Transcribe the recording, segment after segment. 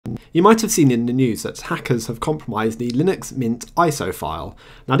You might have seen in the news that hackers have compromised the Linux Mint ISO file.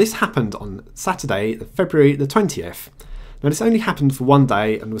 Now this happened on Saturday, February the 20th. Now this only happened for one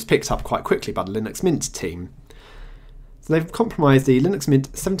day and was picked up quite quickly by the Linux Mint team. So they've compromised the Linux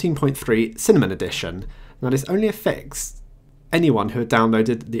Mint 17.3 Cinnamon edition. Now this only affects anyone who had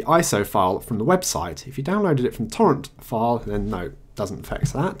downloaded the ISO file from the website. If you downloaded it from torrent file, then no, it doesn't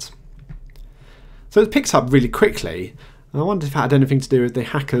affect that. So it picked up really quickly. I wonder if it had anything to do with the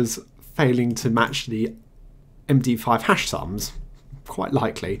hackers failing to match the MD5 hash sums. Quite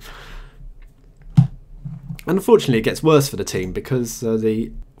likely. And unfortunately it gets worse for the team because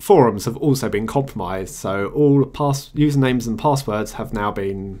the forums have also been compromised, so all usernames and passwords have now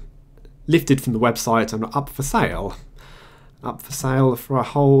been lifted from the website and are up for sale. Up for sale for a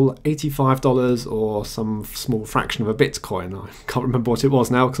whole $85 or some small fraction of a Bitcoin. I can't remember what it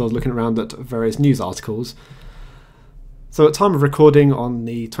was now because I was looking around at various news articles. So at time of recording on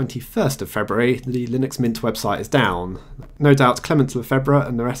the 21st of February, the Linux Mint website is down. No doubt Clement Lefebvre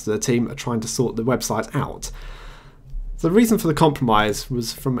and the rest of the team are trying to sort the website out. So the reason for the compromise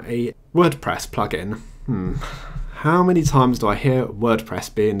was from a WordPress plugin. How many times do I hear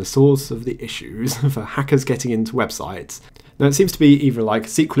WordPress being the source of the issues for hackers getting into websites? Now it seems to be either like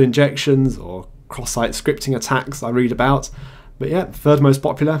SQL injections or cross-site scripting attacks I read about, but yeah, third most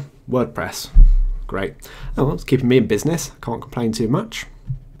popular, WordPress. Great. Oh, well, it's keeping me in business. Can't complain too much.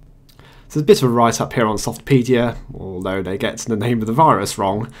 So there's a bit of a write-up here on Softpedia, although they get the name of the virus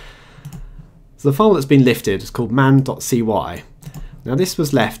wrong. So the file that's been lifted is called man.cy. Now this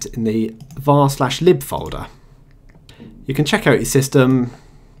was left in the var/lib folder. You can check out your system.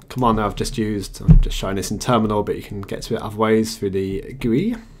 Command I've just used, I'm just showing this in terminal, but you can get to it other ways through the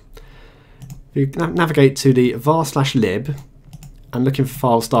GUI. If you navigate to the var/lib and looking for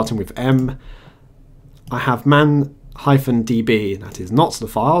files starting with M, I have man-db, that is not the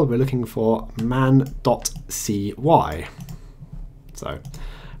file, we're looking for man.cy. So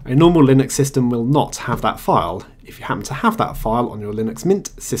a normal Linux system will not have that file. If you happen to have that file on your Linux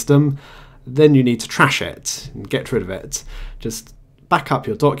Mint system, then you need to trash it and get rid of it. Just back up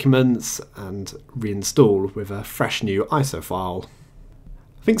your documents and reinstall with a fresh new ISO file.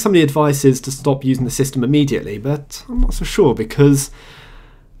 I think some of the advice is to stop using the system immediately, but I'm not so sure because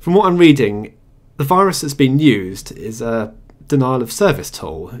from what I'm reading, the virus that's been used is a denial of service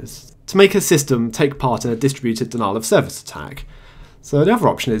tool. It's to make a system take part in a distributed denial of service attack. So the other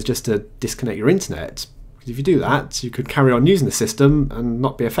option is just to disconnect your internet. If you do that, you could carry on using the system and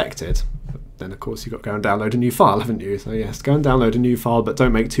not be affected. But then of course you've got to go and download a new file, haven't you? So yes, go and download a new file, but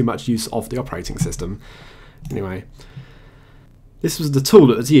don't make too much use of the operating system. Anyway, this was the tool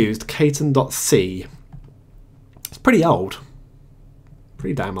that was used, Katan.c. It's pretty old.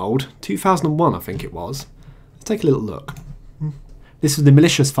 Pretty damn old. 2001 I think it was. Let's take a little look. This is the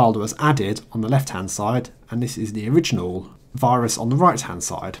malicious file that was added on the left hand side, and this is the original virus on the right hand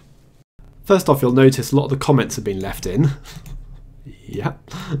side. First off, you'll notice a lot of the comments have been left in.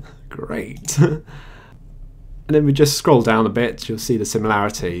 Yep, great. And then we just scroll down a bit, you'll see the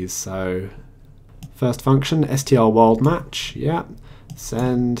similarities. So first function, strworldmatch, yeah.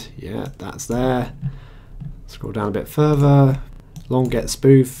 Send, yeah, that's there. Scroll down a bit further. Long get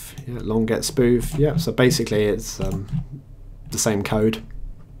spoof, yeah, long get spoof, yeah. So basically it's the same code.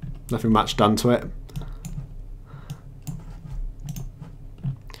 Nothing much done to it.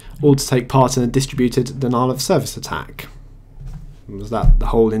 All to take part in a distributed denial of service attack. Was that the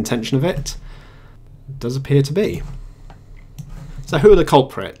whole intention of it? It does appear to be. So who are the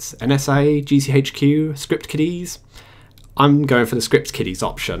culprits? NSA, GCHQ, script kiddies? I'm going for the script kiddies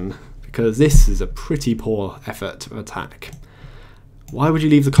option because this is a pretty poor effort of attack. Why would you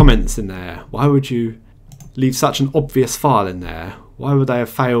leave the comments in there? Why would you leave such an obvious file in there? Why would they have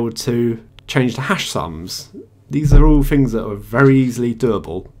failed to change the hash sums? These are all things that are very easily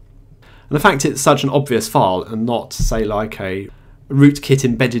doable. And the fact it's such an obvious file and not, say, like a rootkit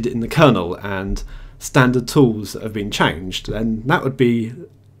embedded in the kernel and standard tools that have been changed, then that would be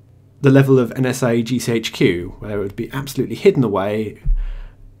the level of NSA GCHQ, where it would be absolutely hidden away,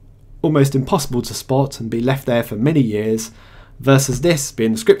 almost impossible to spot and be left there for many years, versus this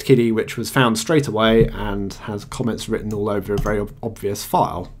being script kiddie, which was found straight away and has comments written all over a very obvious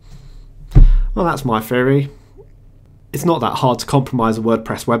file. Well, that's my theory. It's not that hard to compromise a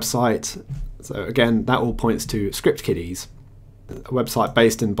WordPress website. So again, that all points to script kiddies. A website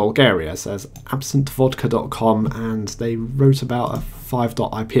based in Bulgaria says absintvodka.com, and they wrote about a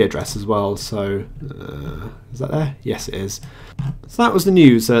 5.IP address as well. So is that there? Yes, it is. So that was the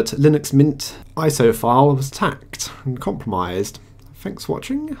news that Linux Mint ISO file was attacked and compromised. Thanks for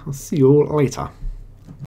watching. I'll see you all later.